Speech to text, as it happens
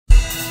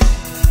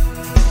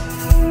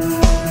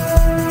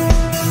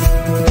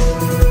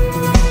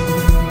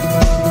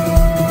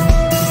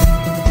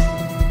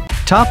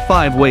Top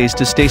 5 ways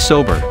to stay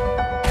sober.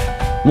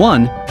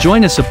 1.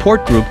 Join a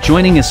support group.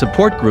 Joining a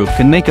support group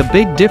can make a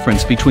big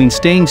difference between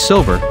staying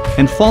sober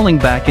and falling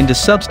back into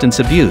substance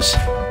abuse.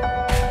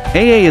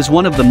 AA is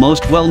one of the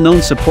most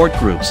well-known support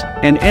groups,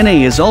 and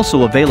NA is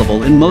also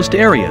available in most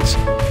areas.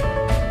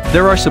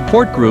 There are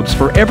support groups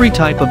for every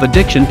type of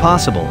addiction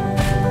possible.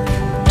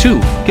 2.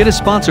 Get a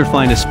sponsor.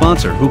 Find a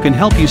sponsor who can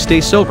help you stay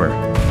sober.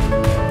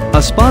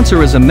 A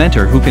sponsor is a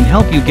mentor who can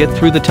help you get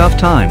through the tough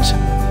times.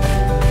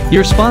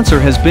 Your sponsor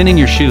has been in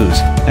your shoes,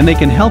 and they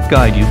can help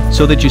guide you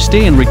so that you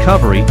stay in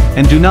recovery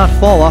and do not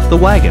fall off the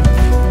wagon.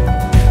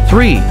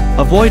 3.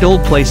 Avoid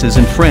old places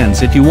and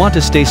friends. If you want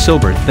to stay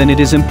sober, then it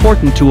is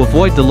important to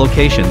avoid the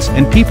locations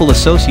and people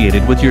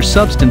associated with your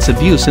substance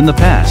abuse in the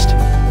past.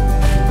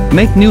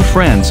 Make new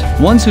friends,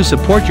 ones who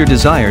support your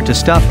desire to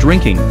stop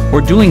drinking or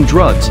doing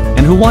drugs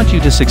and who want you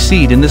to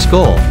succeed in this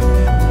goal.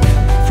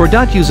 For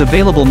 .use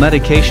available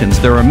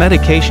medications. There are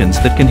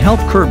medications that can help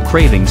curb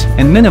cravings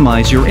and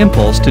minimize your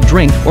impulse to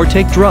drink or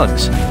take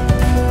drugs.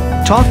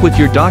 Talk with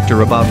your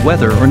doctor about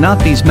whether or not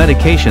these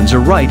medications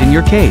are right in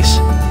your case.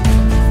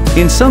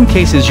 In some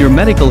cases your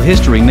medical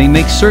history may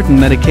make certain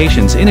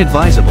medications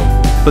inadvisable,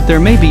 but there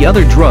may be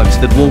other drugs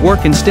that will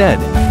work instead.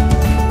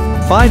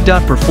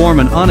 5. Perform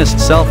an honest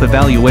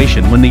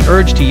self-evaluation when the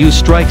urge to use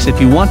strikes.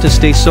 If you want to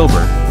stay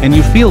sober, and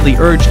you feel the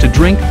urge to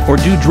drink or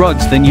do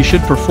drugs, then you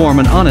should perform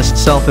an honest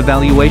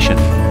self-evaluation.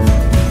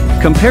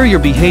 Compare your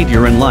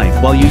behavior in life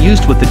while you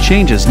used with the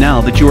changes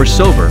now that you are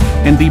sober,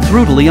 and be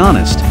brutally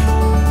honest.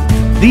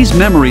 These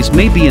memories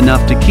may be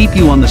enough to keep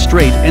you on the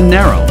straight and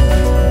narrow.